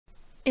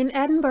In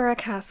Edinburgh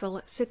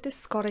Castle sit the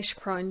Scottish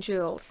crown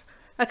jewels,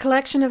 a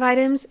collection of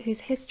items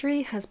whose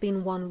history has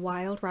been one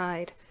wild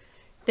ride.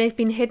 They've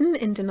been hidden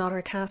in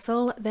Dunnottar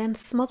Castle, then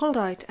smuggled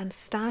out and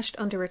stashed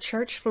under a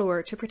church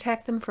floor to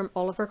protect them from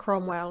Oliver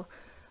Cromwell,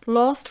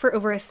 lost for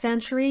over a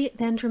century,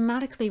 then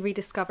dramatically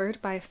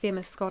rediscovered by a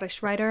famous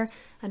Scottish writer,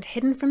 and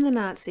hidden from the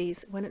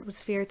Nazis when it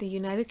was feared the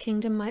United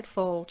Kingdom might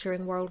fall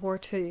during World War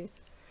II.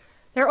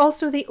 They're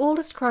also the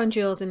oldest crown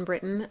jewels in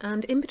Britain,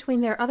 and in between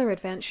their other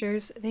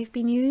adventures, they've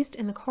been used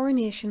in the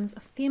coronations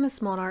of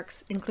famous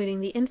monarchs, including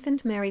the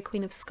infant Mary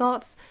Queen of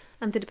Scots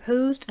and the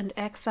deposed and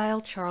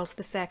exiled Charles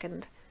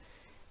II.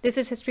 This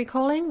is History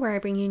Calling, where I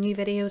bring you new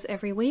videos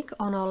every week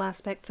on all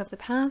aspects of the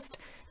past,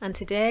 and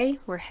today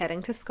we're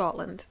heading to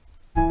Scotland.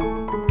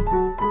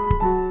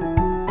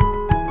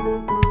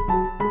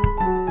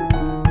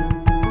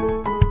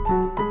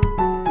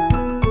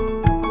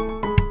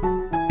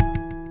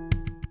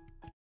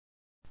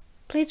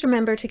 Please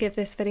remember to give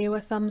this video a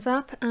thumbs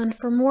up, and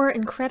for more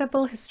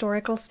incredible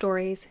historical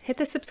stories, hit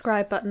the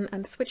subscribe button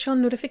and switch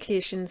on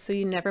notifications so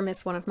you never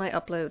miss one of my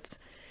uploads.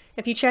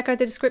 If you check out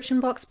the description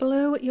box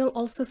below, you'll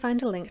also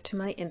find a link to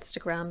my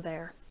Instagram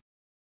there.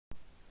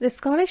 The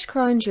Scottish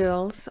crown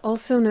jewels,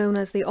 also known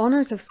as the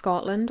Honours of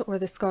Scotland or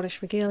the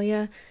Scottish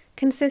Regalia,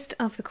 consist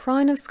of the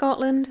Crown of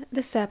Scotland,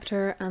 the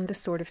sceptre and the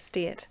Sword of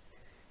State.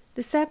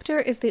 The sceptre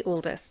is the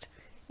oldest.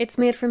 It's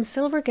made from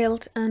silver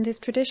gilt and is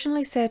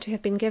traditionally said to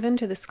have been given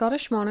to the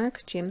Scottish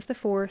monarch, James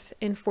IV,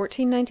 in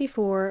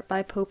 1494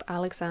 by Pope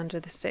Alexander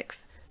VI.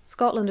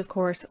 Scotland, of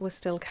course, was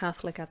still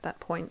Catholic at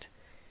that point.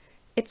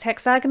 It's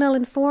hexagonal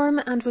in form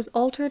and was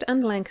altered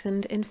and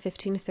lengthened in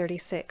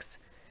 1536.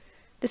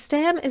 The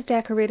stem is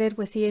decorated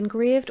with the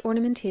engraved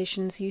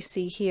ornamentations you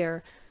see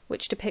here,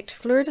 which depict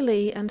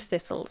fleur-de-lis and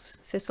thistles,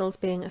 thistles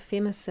being a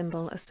famous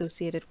symbol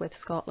associated with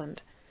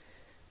Scotland.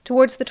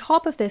 Towards the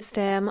top of this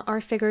stem are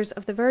figures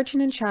of the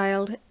Virgin and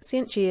Child,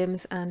 St.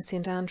 James and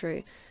St.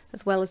 Andrew,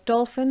 as well as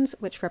dolphins,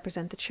 which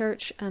represent the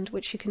church and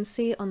which you can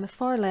see on the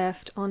far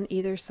left on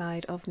either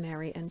side of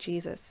Mary and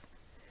Jesus.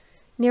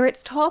 Near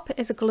its top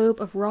is a globe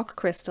of rock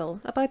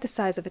crystal, about the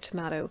size of a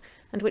tomato,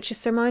 and which is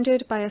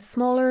surmounted by a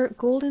smaller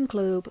golden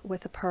globe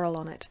with a pearl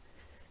on it.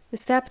 The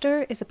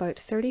sceptre is about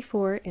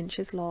 34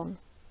 inches long.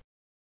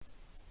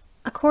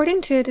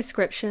 According to a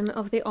description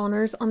of the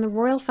honours on the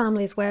royal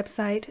family's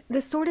website,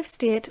 the Sword of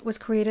State was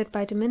created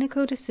by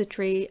Domenico de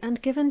Sutri and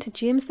given to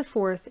James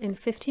IV in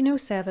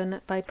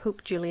 1507 by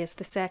Pope Julius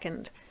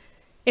II.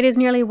 It is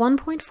nearly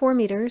 1.4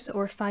 metres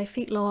or 5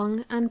 feet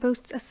long and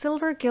boasts a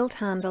silver gilt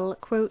handle,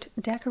 quote,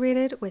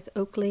 decorated with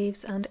oak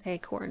leaves and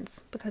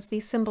acorns, because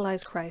these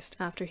symbolise Christ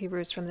after he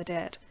rose from the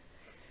dead.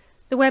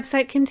 The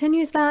website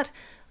continues that,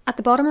 at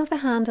the bottom of the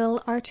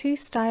handle are two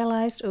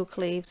stylised oak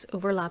leaves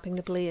overlapping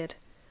the blade.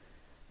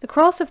 The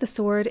cross of the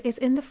sword is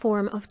in the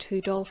form of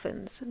two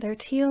dolphins, their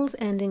tails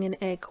ending in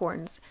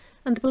acorns,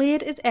 and the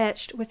blade is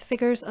etched with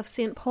figures of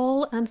St.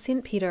 Paul and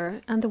St.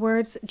 Peter and the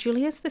words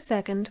Julius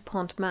II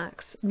Pont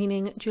Max,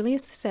 meaning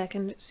Julius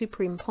II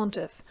Supreme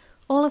Pontiff,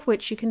 all of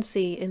which you can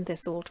see in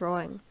this old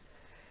drawing.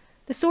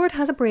 The sword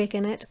has a break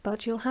in it,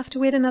 but you'll have to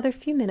wait another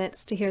few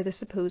minutes to hear the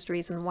supposed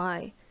reason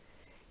why.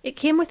 It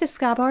came with the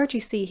scabbard you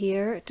see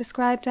here,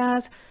 described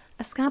as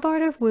a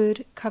scabbard of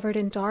wood covered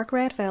in dark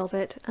red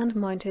velvet and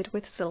mounted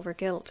with silver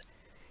gilt.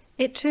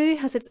 It too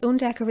has its own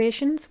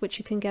decorations, which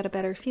you can get a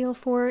better feel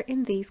for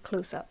in these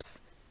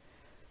close-ups.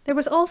 There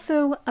was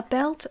also a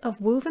belt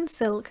of woven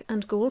silk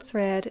and gold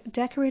thread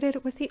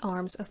decorated with the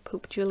arms of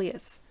Pope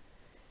Julius.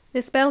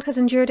 This belt has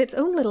endured its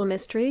own little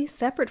mystery,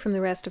 separate from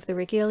the rest of the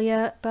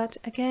regalia, but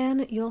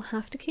again, you'll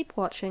have to keep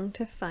watching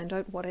to find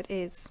out what it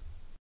is.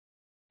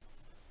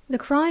 The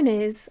crown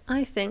is,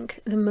 I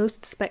think, the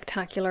most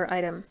spectacular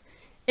item.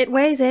 It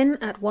weighs in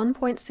at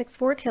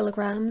 1.64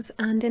 kilograms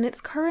and in its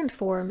current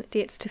form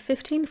dates to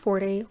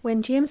 1540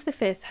 when James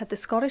V had the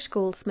Scottish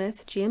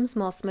goldsmith James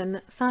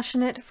Mossman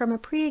fashion it from a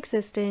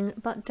pre-existing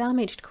but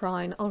damaged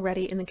crown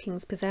already in the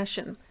king's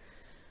possession.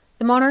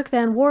 The monarch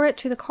then wore it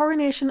to the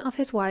coronation of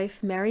his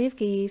wife Mary of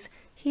Guise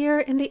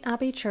here in the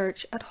Abbey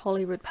Church at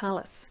Holyrood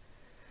Palace.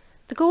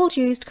 The gold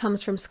used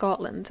comes from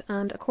Scotland,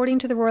 and according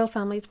to the royal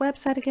family's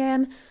website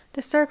again,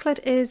 the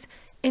circlet is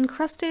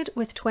encrusted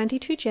with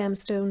 22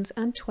 gemstones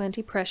and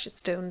 20 precious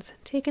stones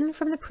taken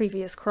from the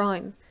previous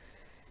crown.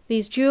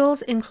 These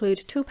jewels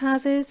include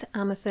topazes,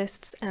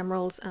 amethysts,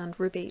 emeralds and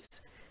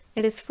rubies.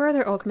 It is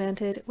further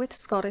augmented with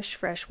Scottish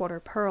freshwater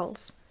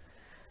pearls.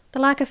 The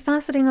lack of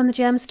faceting on the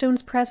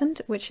gemstones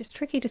present, which is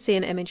tricky to see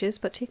in images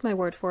but take my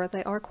word for it,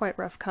 they are quite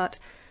rough cut,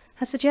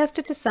 has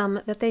suggested to some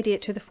that they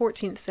date to the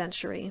 14th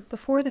century,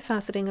 before the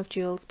faceting of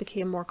jewels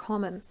became more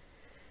common.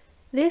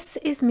 This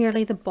is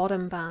merely the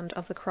bottom band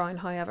of the crown,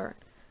 however.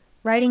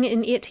 Writing in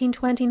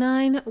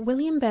 1829,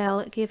 William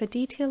Bell gave a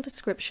detailed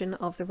description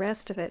of the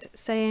rest of it,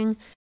 saying,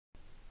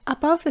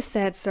 "Above the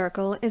said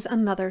circle is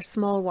another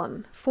small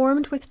one,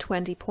 formed with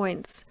 20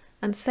 points,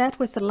 and set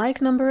with the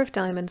like number of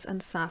diamonds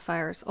and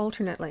sapphires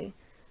alternately,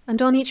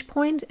 and on each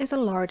point is a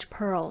large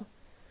pearl.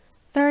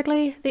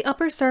 Thirdly, the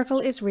upper circle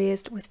is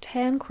raised with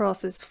 10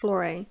 crosses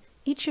flore,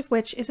 each of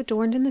which is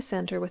adorned in the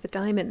centre with a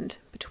diamond,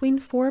 between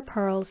 4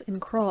 pearls in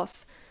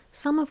cross,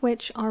 some of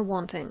which are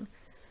wanting,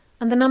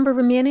 and the number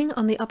remaining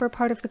on the upper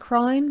part of the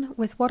crown,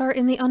 with what are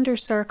in the under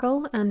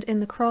circle and in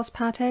the cross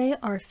pate,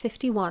 are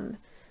 51,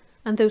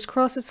 and those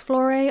crosses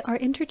fleurie are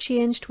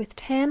interchanged with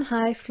 10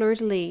 high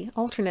fleurs-de-lis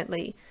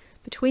alternately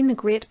between the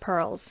great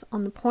pearls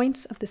on the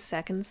points of the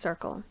second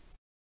circle.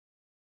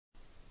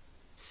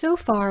 So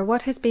far,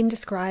 what has been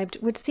described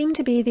would seem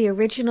to be the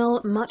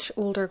original, much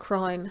older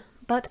crown,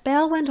 but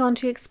Bell went on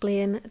to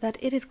explain that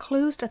it is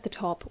closed at the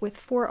top with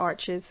 4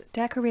 arches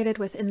decorated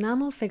with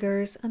enamel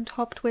figures and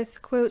topped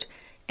with, quote,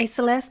 a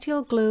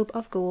celestial globe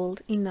of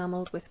gold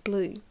enamelled with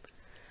blue.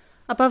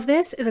 Above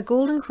this is a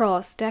golden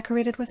cross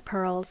decorated with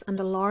pearls and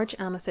a large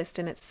amethyst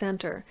in its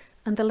centre,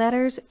 and the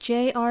letters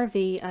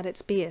JRV at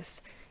its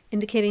base,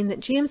 indicating that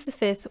James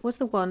V was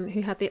the one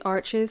who had the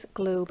arches,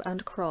 globe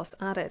and cross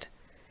added.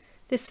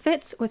 This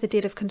fits with the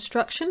date of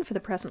construction for the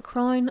present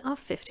crown of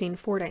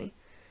 1540.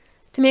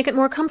 To make it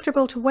more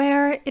comfortable to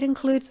wear, it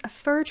includes a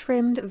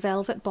fur-trimmed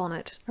velvet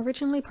bonnet,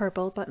 originally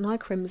purple but now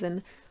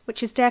crimson,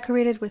 which is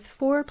decorated with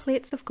 4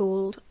 plates of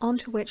gold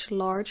onto which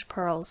large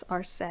pearls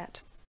are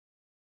set.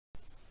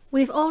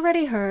 We've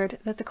already heard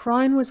that the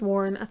crown was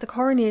worn at the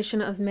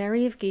coronation of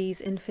Mary of Guise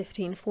in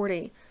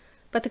 1540,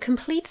 but the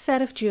complete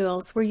set of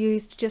jewels were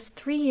used just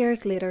 3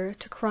 years later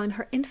to crown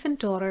her infant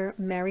daughter,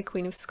 Mary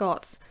Queen of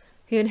Scots,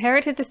 who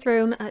inherited the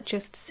throne at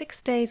just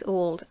 6 days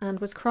old and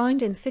was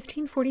crowned in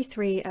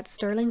 1543 at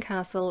Stirling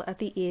Castle at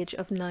the age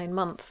of 9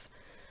 months.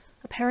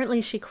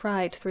 Apparently she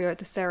cried throughout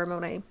the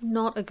ceremony,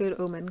 not a good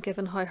omen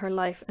given how her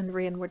life and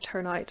reign would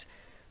turn out.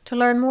 To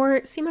learn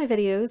more, see my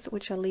videos,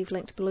 which I'll leave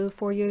linked below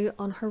for you,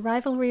 on her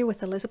rivalry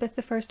with Elizabeth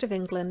I of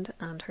England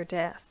and her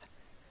death.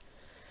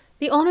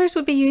 The honours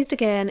would be used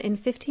again in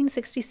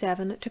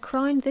 1567 to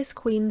crown this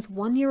queen's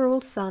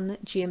 1-year-old son,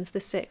 James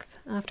VI,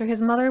 after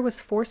his mother was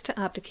forced to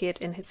abdicate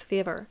in his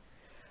favour.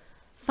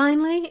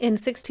 Finally, in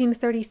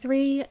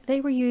 1633,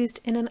 they were used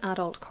in an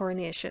adult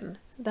coronation,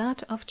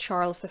 that of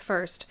Charles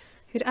I,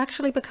 who'd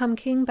actually become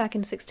king back in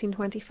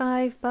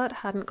 1625 but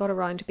hadn't got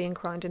around to being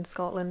crowned in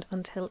Scotland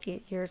until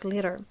 8 years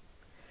later.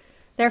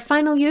 Their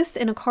final use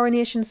in a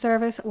coronation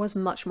service was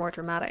much more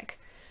dramatic.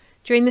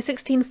 During the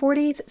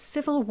 1640s,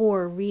 civil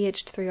war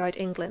raged throughout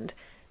England,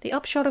 the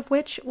upshot of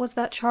which was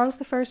that Charles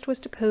I was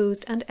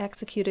deposed and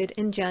executed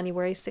in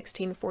January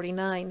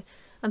 1649,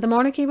 and the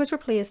monarchy was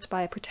replaced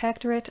by a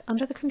protectorate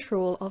under the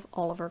control of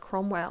Oliver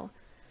Cromwell.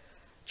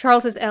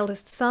 Charles's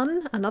eldest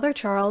son, another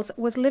Charles,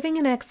 was living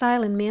in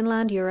exile in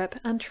mainland Europe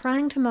and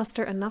trying to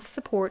muster enough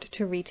support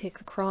to retake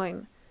the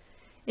crown.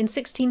 In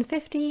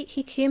 1650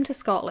 he came to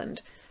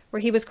Scotland, where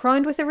he was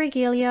crowned with a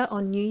regalia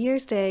on New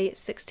Year's Day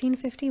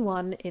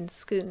 1651 in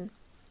Scone.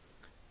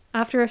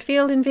 After a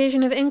failed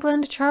invasion of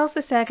England, Charles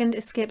II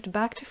escaped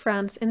back to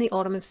France in the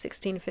autumn of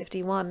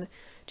 1651,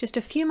 just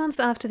a few months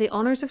after the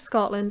honours of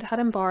Scotland had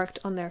embarked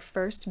on their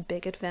first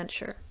big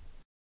adventure.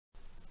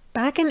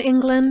 Back in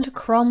England,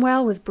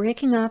 Cromwell was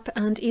breaking up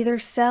and either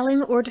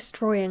selling or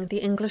destroying the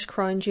English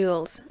crown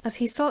jewels, as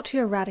he sought to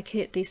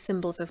eradicate these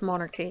symbols of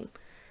monarchy.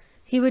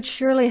 He would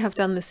surely have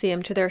done the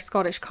same to their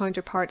Scottish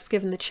counterparts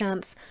given the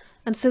chance,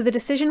 and so the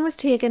decision was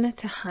taken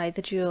to hide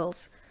the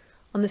jewels.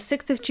 On the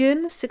 6th of June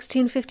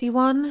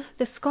 1651,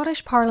 the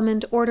Scottish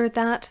Parliament ordered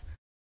that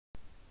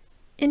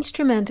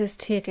instrumentus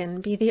taken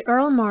be the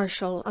Earl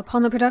Marshal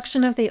upon the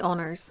production of the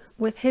honours,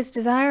 with his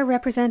desire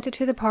represented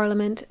to the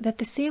Parliament that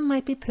the same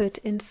might be put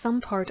in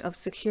some part of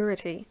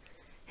security.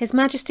 His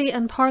Majesty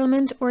and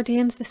Parliament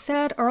ordains the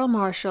said Earl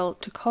Marshal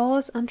to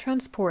cause and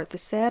transport the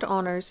said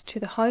honours to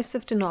the house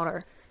of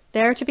Dunnottar,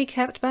 there to be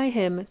kept by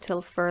him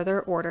till further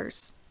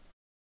orders.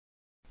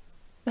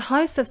 The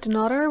house of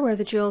Dunnottar, where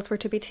the jewels were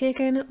to be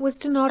taken, was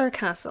Dunnottar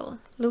Castle,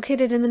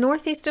 located in the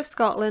northeast of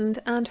Scotland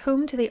and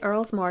home to the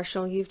Earls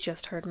Marshal you've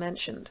just heard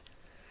mentioned.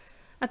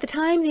 At the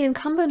time, the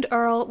incumbent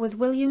Earl was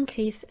William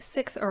Keith,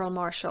 6th Earl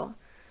Marshal.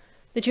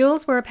 The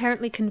jewels were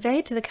apparently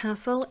conveyed to the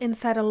castle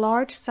inside a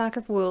large sack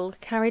of wool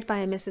carried by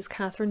a Mrs.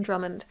 Catherine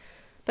Drummond,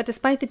 but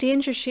despite the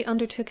dangers she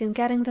undertook in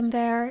getting them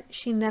there,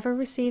 she never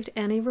received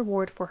any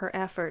reward for her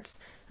efforts,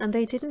 and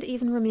they didn't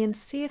even remain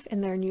safe in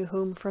their new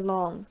home for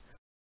long.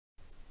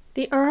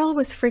 The Earl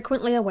was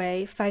frequently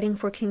away fighting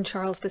for King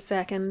Charles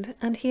II,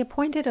 and he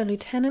appointed a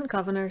lieutenant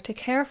governor to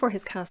care for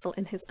his castle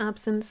in his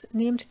absence,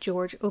 named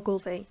George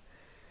Ogilvy.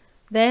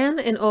 Then,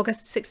 in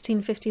August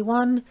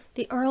 1651,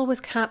 the Earl was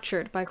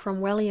captured by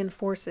Cromwellian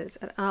forces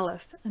at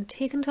Alyth and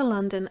taken to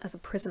London as a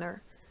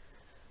prisoner.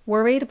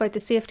 Worried about the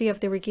safety of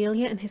the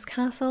regalia in his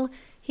castle,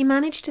 he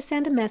managed to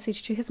send a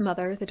message to his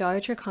mother, the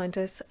Dowager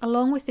Countess,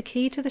 along with the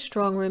key to the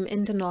strong room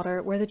in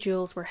Dunnottar where the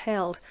jewels were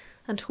held,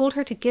 and told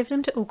her to give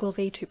them to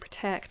Ogilvy to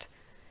protect.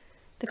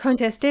 The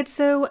Countess did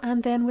so,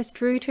 and then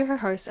withdrew to her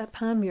house at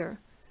Panmure.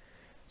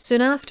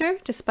 Soon after,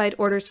 despite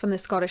orders from the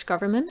Scottish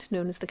Government,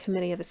 known as the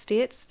Committee of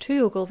Estates,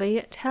 to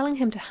Ogilvy, telling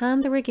him to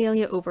hand the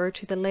regalia over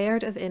to the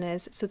Laird of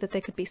Innes so that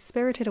they could be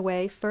spirited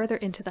away further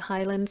into the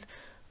Highlands,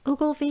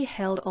 Ogilvy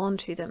held on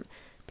to them,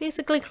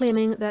 basically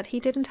claiming that he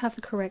didn't have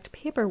the correct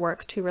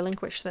paperwork to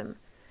relinquish them.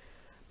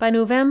 By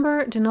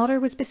November,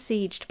 Dunnottar was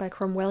besieged by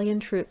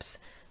Cromwellian troops,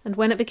 and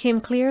when it became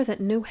clear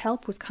that no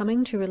help was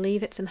coming to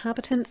relieve its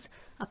inhabitants,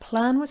 a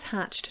plan was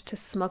hatched to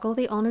smuggle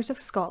the honours of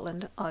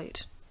Scotland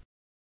out.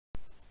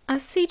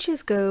 As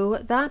sieges go,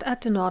 that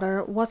at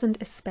Dunnottar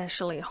wasn't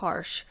especially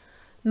harsh.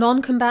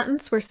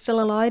 Non-combatants were still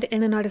allowed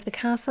in and out of the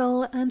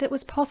castle, and it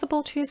was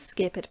possible to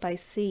escape it by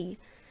sea.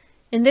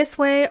 In this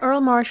way, Earl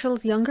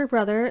Marshall's younger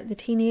brother, the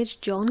teenage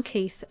John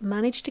Keith,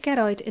 managed to get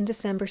out in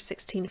December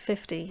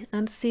 1650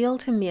 and sail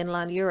to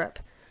mainland Europe.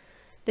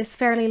 This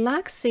fairly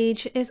lax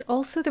siege is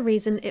also the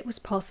reason it was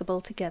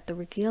possible to get the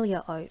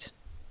regalia out.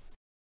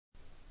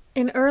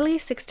 In early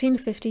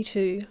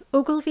 1652,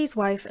 Ogilvy's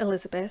wife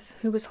Elizabeth,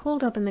 who was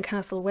holed up in the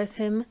castle with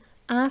him,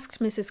 asked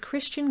Mrs.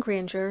 Christian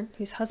Granger,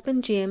 whose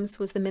husband James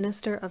was the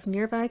minister of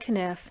nearby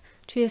Kinneff,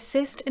 to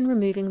assist in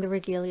removing the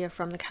regalia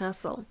from the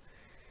castle.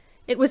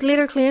 It was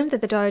later claimed that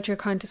the Dowager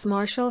Countess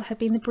Marshall had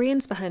been the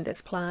brains behind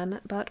this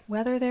plan, but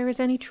whether there is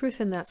any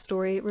truth in that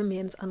story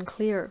remains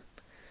unclear.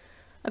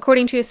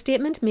 According to a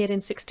statement made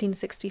in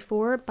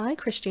 1664 by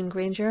Christian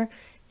Granger,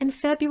 in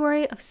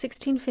February of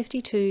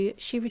 1652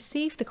 she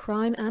received the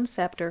crown and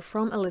sceptre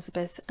from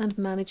Elizabeth and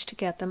managed to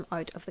get them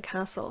out of the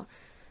castle.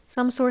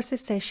 Some sources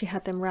say she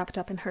had them wrapped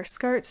up in her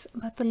skirts,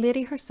 but the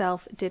lady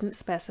herself didn't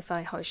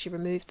specify how she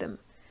removed them.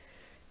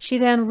 She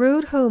then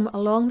rowed home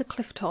along the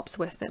cliff tops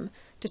with them,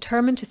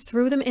 determined to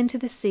throw them into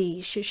the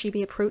sea should she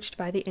be approached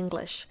by the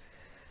English.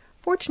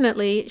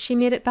 Fortunately, she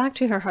made it back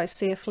to her house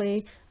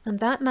safely, and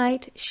that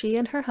night she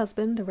and her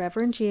husband, the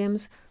Reverend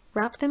James,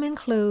 wrapped them in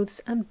clothes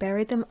and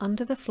buried them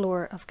under the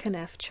floor of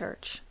Kinneff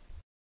Church.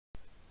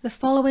 The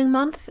following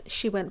month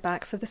she went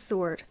back for the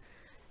sword.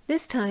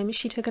 This time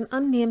she took an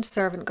unnamed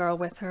servant girl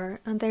with her,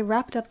 and they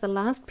wrapped up the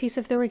last piece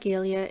of the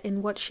regalia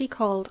in what she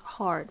called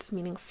hards,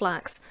 meaning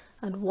flax,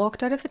 and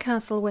walked out of the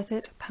castle with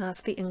it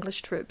past the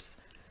English troops.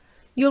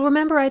 You'll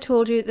remember I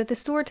told you that the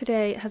sword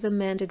today has a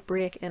mended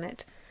break in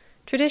it.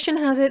 Tradition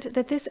has it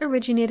that this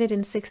originated in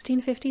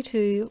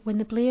 1652 when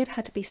the blade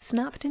had to be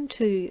snapped in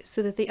two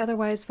so that the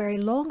otherwise very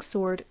long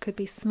sword could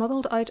be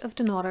smuggled out of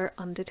Dunnottar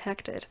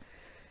undetected.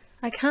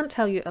 I can't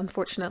tell you,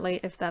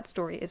 unfortunately, if that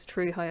story is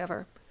true,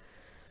 however.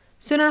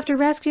 Soon after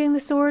rescuing the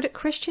sword,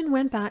 Christian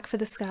went back for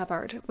the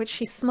scabbard, which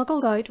she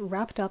smuggled out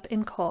wrapped up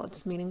in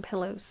cods, meaning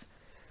pillows.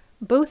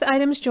 Both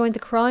items joined the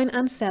crown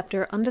and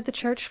sceptre under the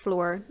church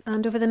floor,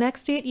 and over the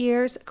next 8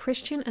 years,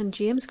 Christian and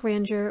James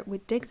Granger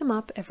would dig them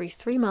up every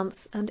 3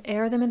 months and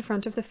air them in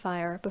front of the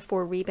fire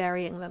before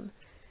reburying them.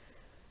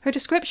 Her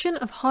description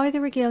of how the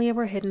regalia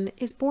were hidden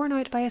is borne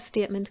out by a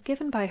statement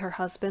given by her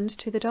husband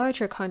to the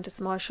Dowager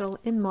Countess Marshall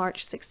in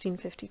March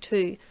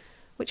 1652,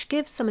 which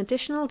gives some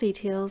additional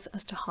details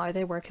as to how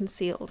they were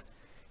concealed.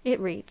 It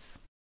reads,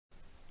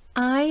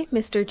 "I,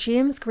 Mr.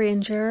 James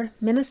Granger,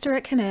 minister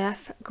at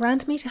Kinneff,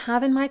 grant me to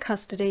have in my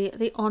custody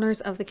the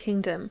honours of the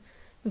kingdom,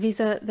 viz.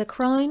 The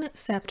crown,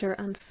 sceptre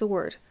and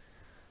sword.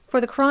 For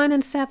the crown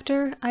and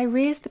sceptre, I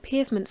raised the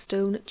pavement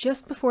stone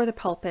just before the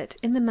pulpit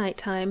in the night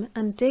time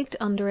and digged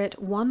under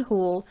it one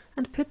hole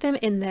and put them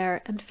in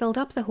there and filled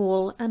up the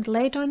hole and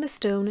laid down the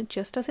stone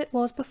just as it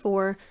was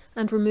before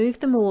and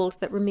removed the mould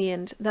that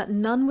remained that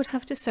none would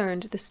have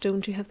discerned the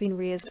stone to have been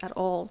raised at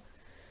all.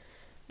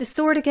 The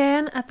sword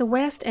again at the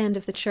west end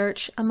of the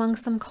church among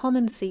some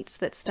common seats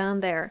that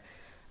stand there.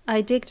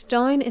 I digged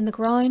down in the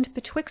ground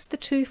betwixt the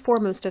two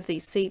foremost of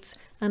these seats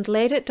and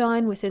laid it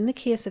down within the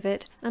case of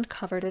it and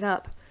covered it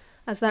up,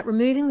 as that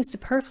removing the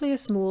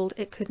superfluous mould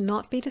it could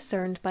not be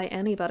discerned by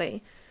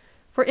anybody.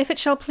 For if it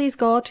shall please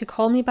God to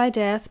call me by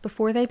death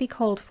before they be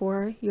called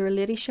for, your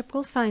ladyship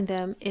will find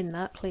them in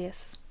that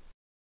place."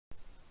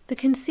 The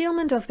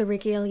concealment of the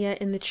regalia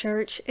in the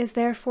church is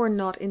therefore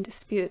not in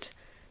dispute,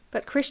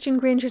 but Christian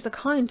Granger's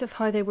account of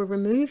how they were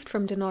removed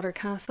from Dunnottar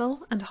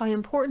Castle and how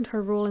important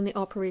her role in the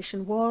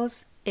operation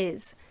was,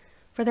 is.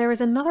 For there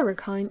is another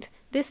account,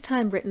 this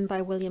time written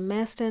by William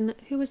Meston,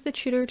 who was the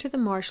tutor to the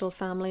Marshall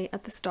family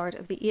at the start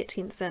of the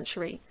 18th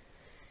century.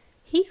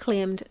 He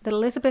claimed that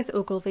Elizabeth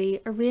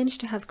Ogilvy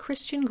arranged to have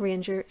Christian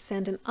Granger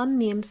send an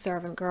unnamed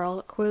servant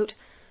girl, quote,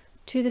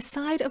 "to the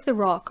side of the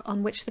rock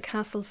on which the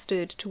castle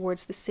stood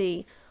towards the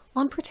sea,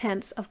 on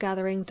pretence of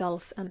gathering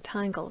dulse and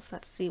tangles,"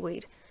 that's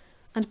seaweed,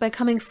 "and by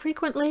coming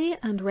frequently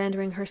and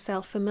rendering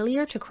herself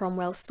familiar to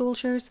Cromwell's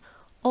soldiers,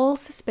 all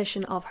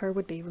suspicion of her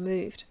would be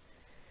removed."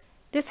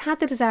 This had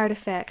the desired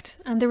effect,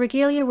 and the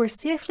regalia were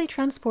safely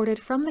transported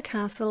from the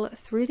castle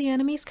through the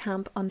enemy's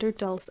camp under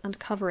dulse and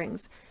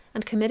coverings,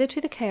 and committed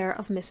to the care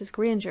of Mrs.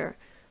 Granger,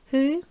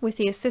 who, with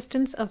the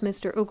assistance of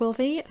Mr.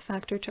 Ogilvy,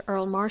 factor to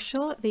Earl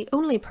Marshall, the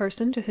only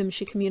person to whom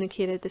she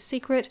communicated the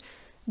secret,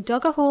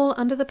 dug a hole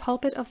under the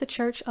pulpit of the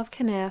church of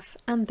Kinneff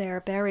and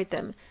there buried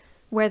them,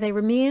 where they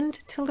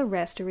remained till the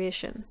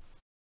Restoration.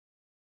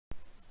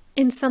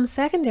 In some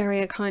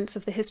secondary accounts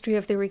of the history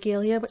of the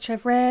regalia which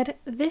I've read,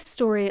 this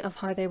story of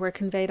how they were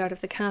conveyed out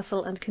of the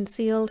castle and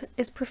concealed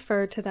is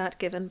preferred to that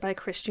given by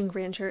Christian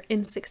Granger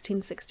in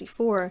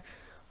 1664.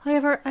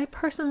 However, I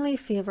personally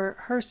favour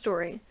her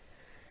story.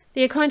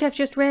 The account I've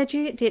just read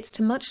you dates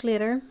to much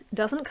later,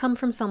 doesn't come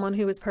from someone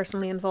who was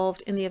personally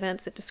involved in the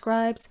events it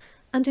describes,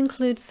 and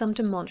includes some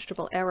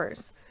demonstrable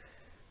errors.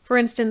 For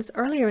instance,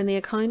 earlier in the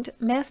account,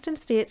 Meston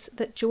states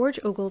that George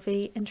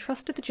Ogilvy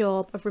entrusted the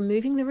job of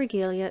removing the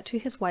regalia to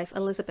his wife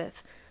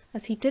Elizabeth,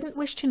 as he didn't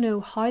wish to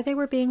know how they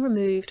were being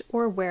removed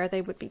or where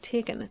they would be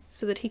taken,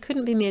 so that he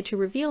couldn't be made to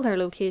reveal their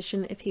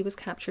location if he was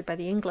captured by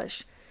the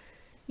English.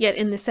 Yet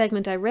in the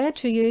segment I read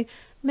to you,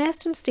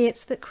 Meston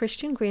states that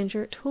Christian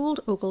Granger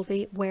told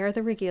Ogilvy where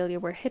the regalia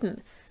were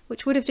hidden,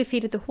 which would have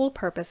defeated the whole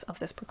purpose of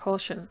this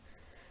precaution.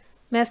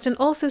 Meston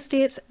also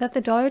states that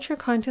the Dowager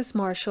Countess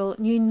Marshal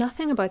knew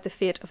nothing about the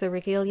fate of the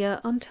regalia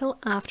until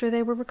after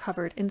they were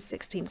recovered in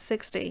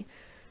 1660.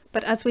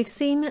 But as we've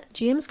seen,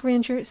 James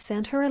Granger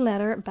sent her a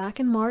letter back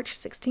in March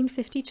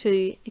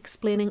 1652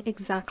 explaining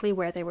exactly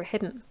where they were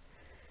hidden.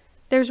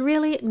 There's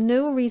really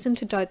no reason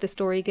to doubt the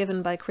story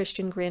given by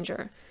Christian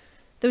Granger.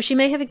 Though she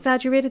may have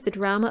exaggerated the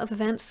drama of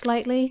events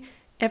slightly,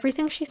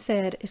 everything she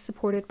said is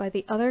supported by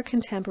the other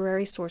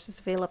contemporary sources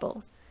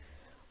available.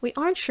 We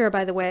aren't sure,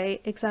 by the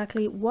way,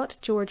 exactly what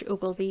George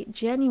Ogilvy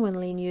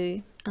genuinely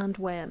knew and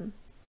when.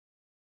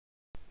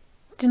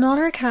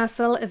 Dunnottar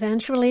Castle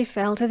eventually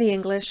fell to the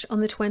English on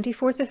the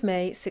 24th of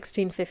May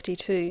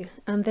 1652,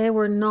 and they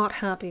were not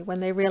happy when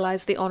they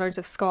realised the honours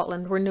of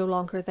Scotland were no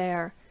longer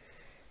there.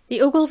 The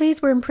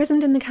Ogilvys were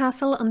imprisoned in the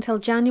castle until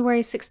January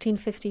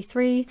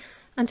 1653,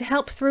 and to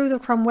help throw the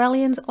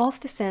Cromwellians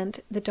off the scent,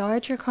 the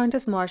Dowager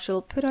Countess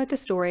Marshal put out the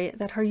story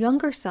that her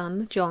younger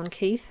son, John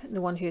Keith, the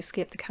one who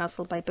escaped the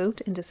castle by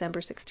boat in December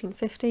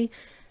 1650,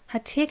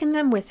 had taken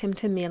them with him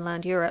to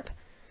mainland Europe.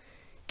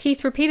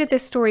 Keith repeated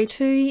this story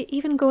too,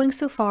 even going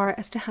so far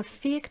as to have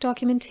fake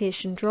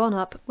documentation drawn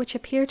up which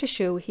appeared to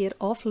show he had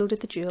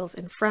offloaded the jewels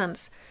in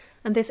France,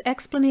 and this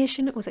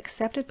explanation was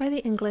accepted by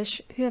the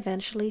English, who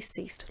eventually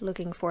ceased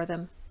looking for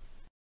them.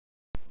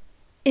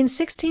 In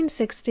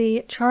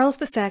 1660, Charles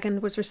II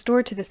was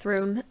restored to the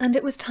throne, and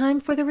it was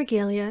time for the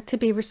regalia to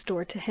be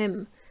restored to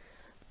him.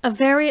 A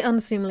very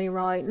unseemly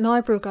row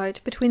now broke out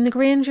between the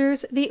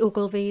Grangers, the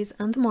Ogilvys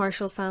and the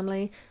Marshal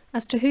family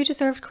as to who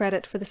deserved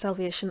credit for the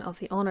salvation of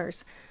the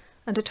honours,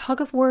 and a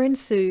tug-of-war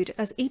ensued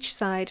as each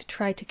side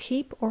tried to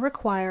keep or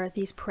acquire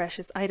these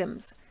precious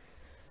items.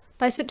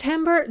 By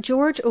September,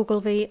 George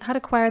Ogilvy had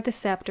acquired the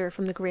sceptre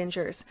from the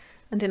Grangers,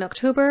 and in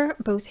October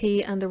both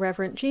he and the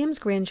Reverend James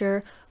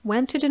Granger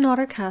went to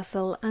Dunnottar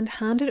Castle and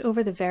handed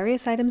over the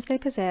various items they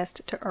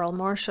possessed to Earl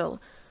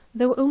Marshal,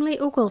 though only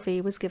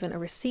Ogilvy was given a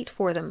receipt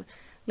for them,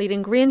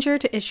 leading Granger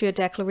to issue a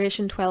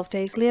declaration 12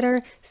 days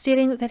later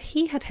stating that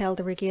he had held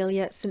the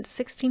regalia since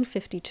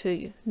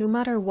 1652, no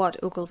matter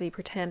what Ogilvy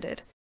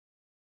pretended.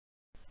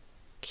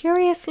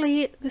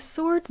 Curiously, the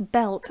sword's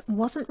belt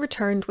wasn't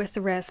returned with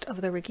the rest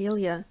of the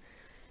regalia.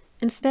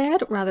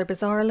 Instead, rather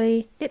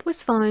bizarrely, it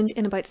was found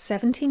in about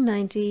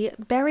 1790,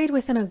 buried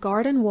within a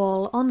garden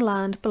wall on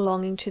land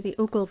belonging to the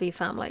Ogilvy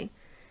family.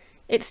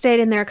 It stayed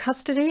in their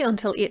custody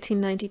until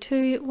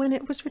 1892, when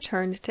it was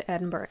returned to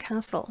Edinburgh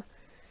Castle.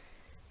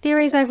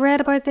 Theories I've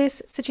read about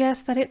this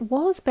suggest that it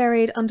was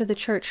buried under the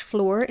church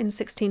floor in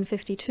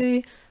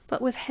 1652,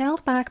 but was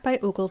held back by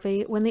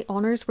Ogilvy when the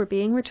honours were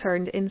being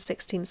returned in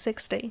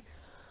 1660.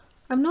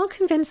 I'm not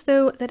convinced,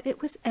 though, that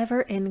it was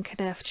ever in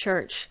Kinneff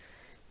Church.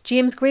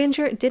 James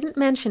Granger didn't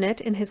mention it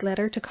in his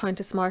letter to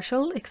Countess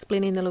Marshal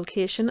explaining the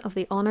location of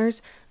the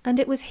honours, and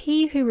it was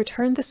he who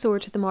returned the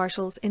sword to the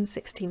Marshals in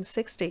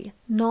 1660,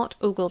 not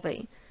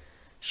Ogilvy.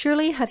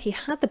 Surely, had he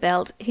had the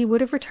belt, he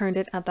would have returned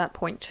it at that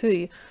point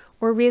too,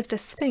 or raised a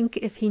stink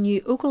if he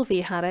knew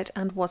Ogilvy had it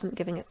and wasn't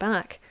giving it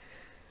back.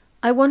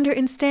 I wonder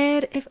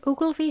instead if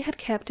Ogilvy had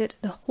kept it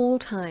the whole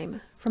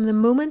time, from the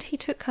moment he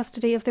took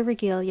custody of the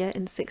regalia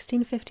in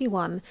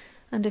 1651,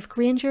 and if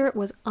Granger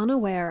was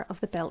unaware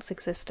of the belt's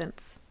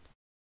existence.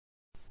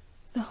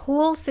 The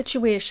whole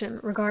situation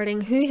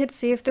regarding who had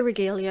saved the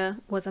regalia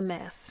was a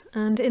mess,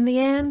 and in the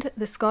end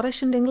the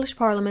Scottish and English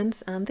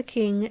parliaments and the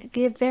king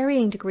gave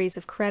varying degrees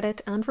of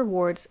credit and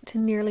rewards to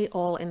nearly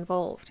all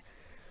involved.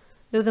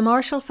 Though the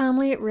Marshal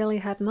family really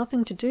had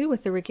nothing to do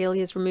with the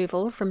regalia's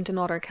removal from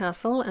Dunnottar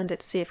Castle and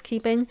its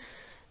safekeeping,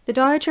 the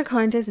Dowager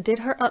Countess did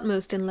her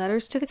utmost in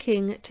letters to the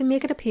king to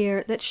make it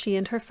appear that she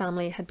and her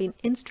family had been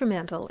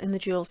instrumental in the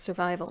jewel's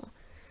survival.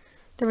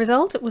 The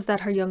result was that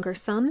her younger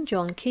son,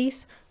 John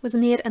Keith, was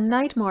made a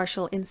Knight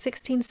Marshal in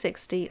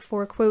 1660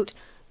 for, quote,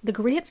 the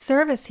great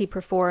service he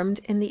performed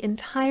in the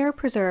entire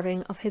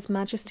preserving of His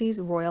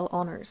Majesty's royal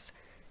honours.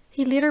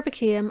 He later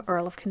became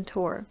Earl of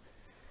Kintore.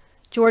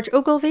 George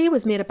Ogilvy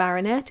was made a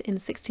baronet in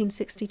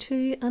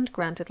 1662 and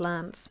granted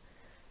lands.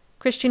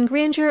 Christian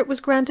Granger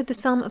was granted the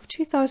sum of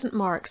 2,000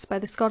 marks by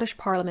the Scottish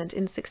Parliament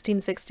in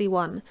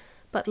 1661,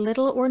 but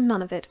little or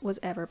none of it was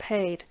ever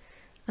paid,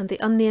 and the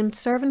unnamed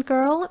servant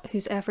girl,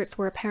 whose efforts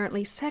were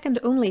apparently second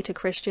only to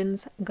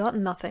Christian's, got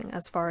nothing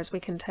as far as we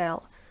can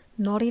tell,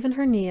 not even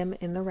her name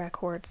in the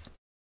records.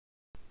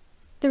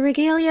 The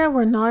regalia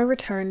were now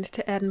returned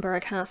to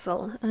Edinburgh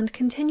Castle and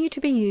continue to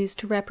be used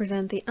to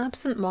represent the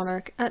absent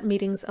monarch at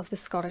meetings of the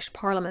Scottish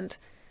Parliament.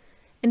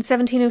 In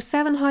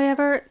 1707,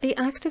 however, the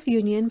Act of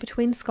Union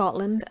between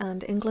Scotland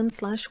and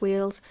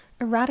England/Wales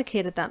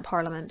eradicated that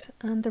Parliament,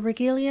 and the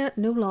regalia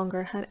no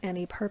longer had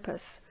any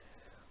purpose.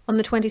 On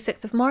the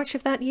 26th of March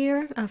of that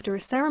year, after a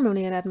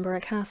ceremony at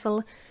Edinburgh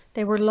Castle,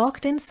 they were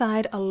locked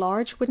inside a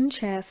large wooden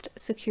chest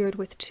secured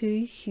with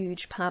 2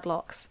 huge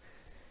padlocks.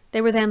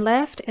 They were then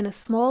left in a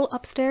small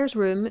upstairs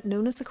room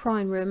known as the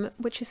Crown Room,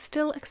 which is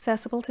still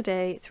accessible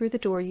today through the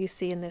door you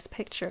see in this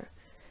picture.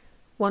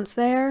 Once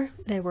there,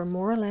 they were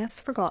more or less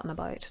forgotten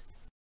about.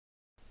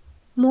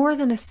 More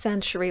than a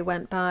century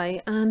went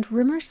by, and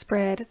rumours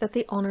spread that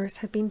the honours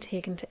had been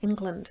taken to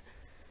England.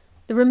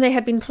 The room they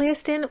had been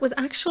placed in was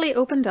actually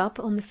opened up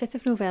on the 5th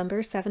of November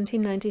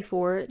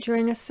 1794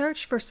 during a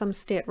search for some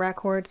state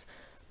records,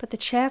 but the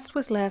chest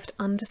was left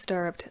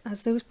undisturbed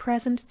as those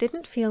present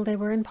didn't feel they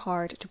were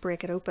empowered to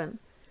break it open.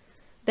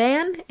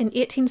 Then, in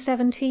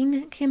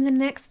 1817, came the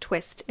next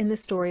twist in the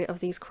story of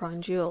these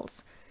crown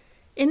jewels.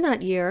 In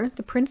that year,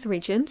 the Prince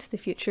Regent, the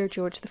future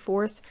George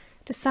IV,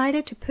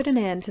 decided to put an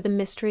end to the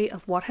mystery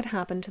of what had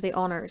happened to the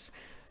honours,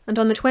 and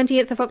on the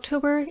 28th of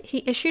October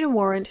he issued a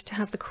warrant to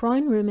have the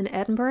Crown Room in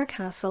Edinburgh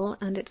Castle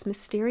and its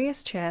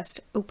mysterious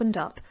chest opened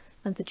up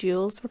and the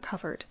jewels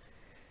recovered.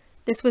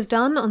 This was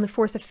done on the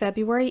 4th of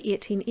February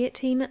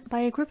 1818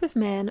 by a group of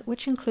men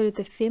which included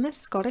the famous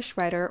Scottish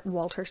writer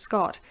Walter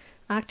Scott,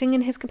 acting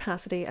in his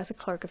capacity as a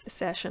clerk of the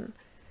session.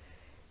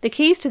 The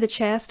keys to the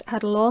chest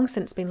had long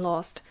since been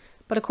lost,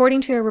 but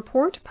according to a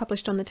report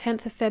published on the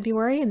 10th of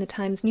February in the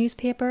Times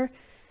newspaper,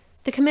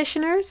 the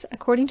commissioners,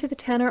 according to the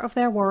tenor of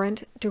their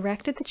warrant,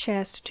 directed the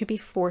chest to be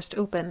forced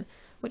open,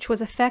 which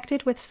was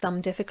effected with some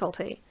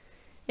difficulty.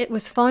 It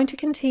was found to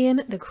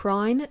contain the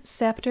crown,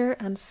 sceptre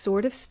and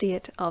sword of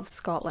state of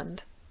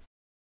Scotland.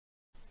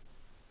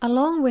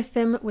 Along with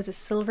them was a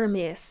silver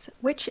mace,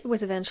 which it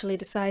was eventually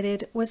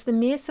decided was the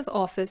mace of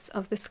office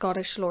of the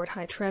Scottish Lord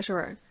High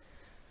Treasurer.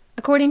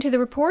 According to the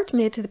report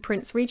made to the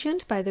Prince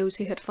Regent by those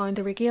who had found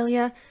the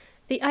regalia,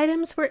 the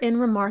items were in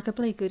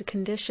remarkably good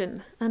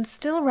condition, and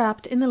still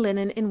wrapped in the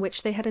linen in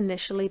which they had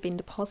initially been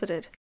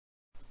deposited.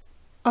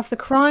 Of the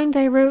crown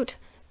they wrote,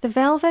 "The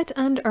velvet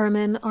and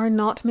ermine are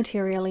not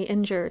materially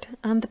injured,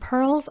 and the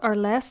pearls are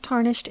less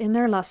tarnished in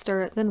their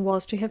lustre than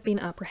was to have been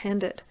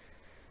apprehended.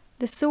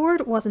 The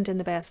sword wasn't in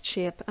the best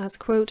shape, as,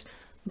 quote,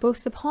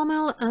 both the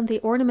pommel and the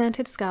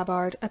ornamented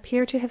scabbard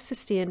appear to have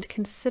sustained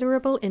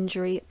considerable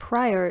injury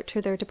prior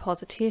to their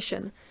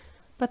depositation,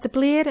 but the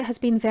blade has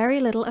been very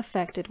little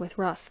affected with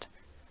rust.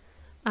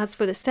 As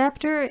for the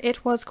sceptre,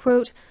 it was,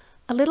 quote,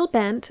 a little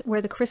bent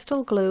where the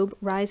crystal globe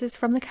rises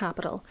from the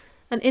capital,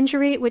 an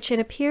injury which it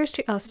appears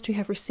to us to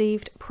have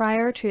received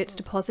prior to its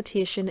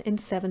depositation in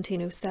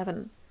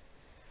 1707.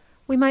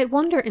 We might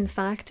wonder, in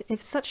fact, if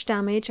such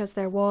damage as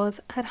there was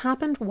had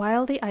happened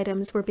while the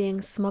items were being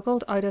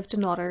smuggled out of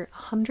Dunnottar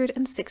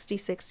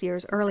 166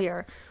 years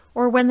earlier,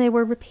 or when they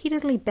were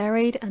repeatedly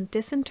buried and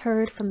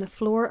disinterred from the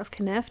floor of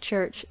Kinneff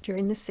Church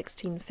during the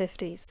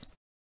 1650s.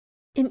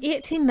 In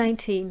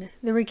 1819,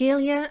 the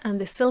regalia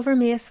and the silver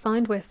mace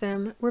found with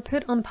them were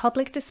put on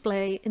public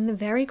display in the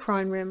very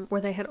crown room where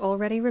they had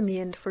already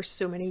remained for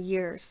so many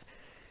years.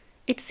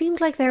 It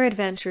seemed like their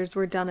adventures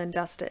were done and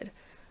dusted,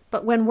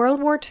 but when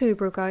World War II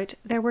broke out,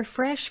 there were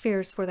fresh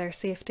fears for their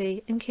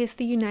safety in case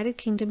the United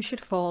Kingdom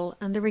should fall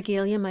and the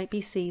regalia might be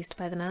seized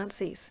by the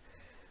Nazis.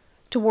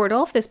 To ward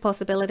off this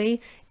possibility,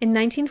 in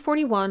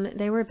 1941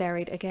 they were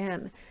buried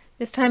again,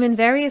 this time in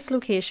various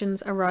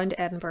locations around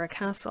Edinburgh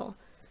Castle.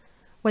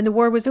 When the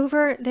war was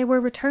over, they were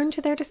returned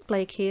to their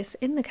display case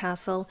in the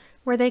castle,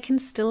 where they can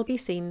still be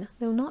seen,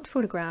 though not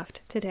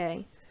photographed,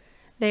 today.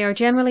 They are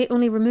generally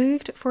only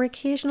removed for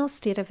occasional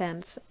state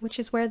events, which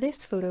is where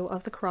this photo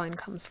of the crown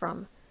comes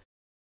from.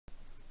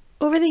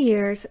 Over the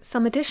years,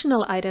 some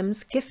additional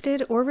items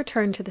gifted or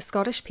returned to the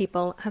Scottish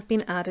people have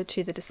been added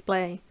to the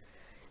display.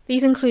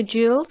 These include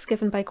jewels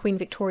given by Queen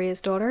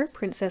Victoria's daughter,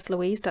 Princess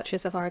Louise,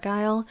 Duchess of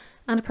Argyll,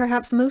 and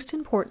perhaps most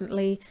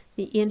importantly,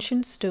 the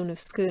ancient Stone of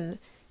Scone,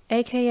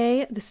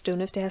 aka the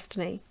Stone of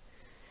Destiny.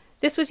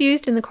 This was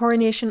used in the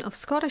coronation of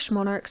Scottish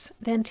monarchs,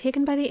 then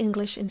taken by the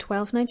English in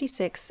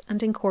 1296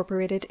 and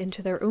incorporated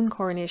into their own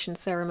coronation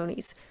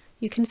ceremonies.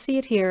 You can see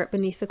it here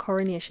beneath the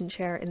coronation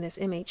chair in this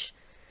image.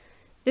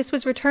 This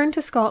was returned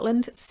to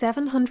Scotland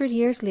 700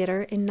 years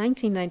later in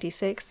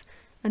 1996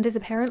 and is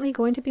apparently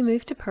going to be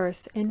moved to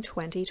Perth in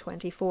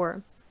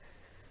 2024.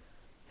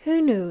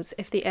 Who knows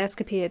if the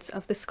escapades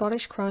of the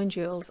Scottish crown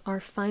jewels are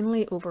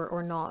finally over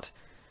or not?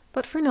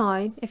 But for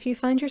now, if you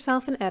find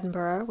yourself in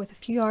Edinburgh with a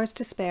few hours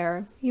to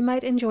spare, you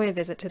might enjoy a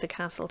visit to the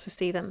castle to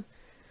see them.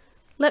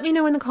 Let me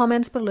know in the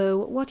comments below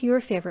what your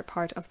favourite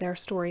part of their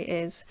story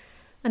is,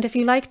 and if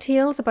you like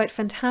tales about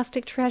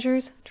fantastic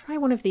treasures, try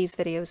one of these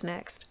videos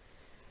next.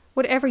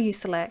 Whatever you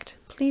select,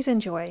 please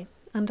enjoy,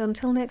 and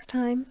until next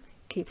time,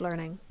 keep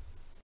learning.